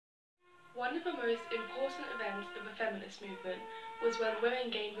One of the most important events of the feminist movement was when women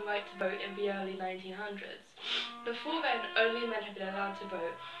gained the right to vote in the early 1900s. Before then, only men had been allowed to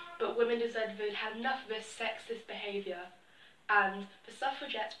vote, but women decided they'd had enough of this sexist behaviour, and the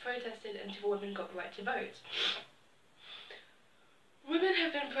suffragettes protested until women got the right to vote. Women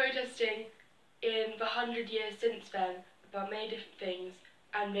have been protesting in the 100 years since then about many different things,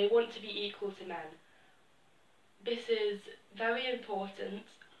 and they want to be equal to men. This is very important,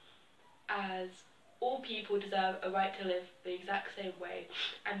 as all people deserve a right to live the exact same way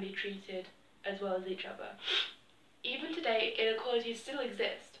and be treated as well as each other. Even today, inequalities still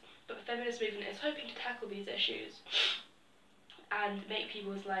exist, but the feminist movement is hoping to tackle these issues and make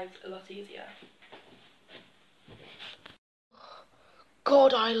people's lives a lot easier.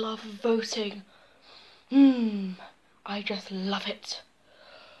 God, I love voting. I just love it.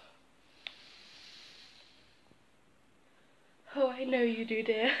 Oh, I know you do,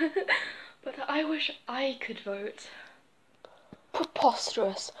 dear. But I wish I could vote.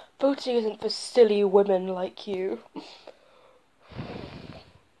 Preposterous. Voting isn't for silly women like you.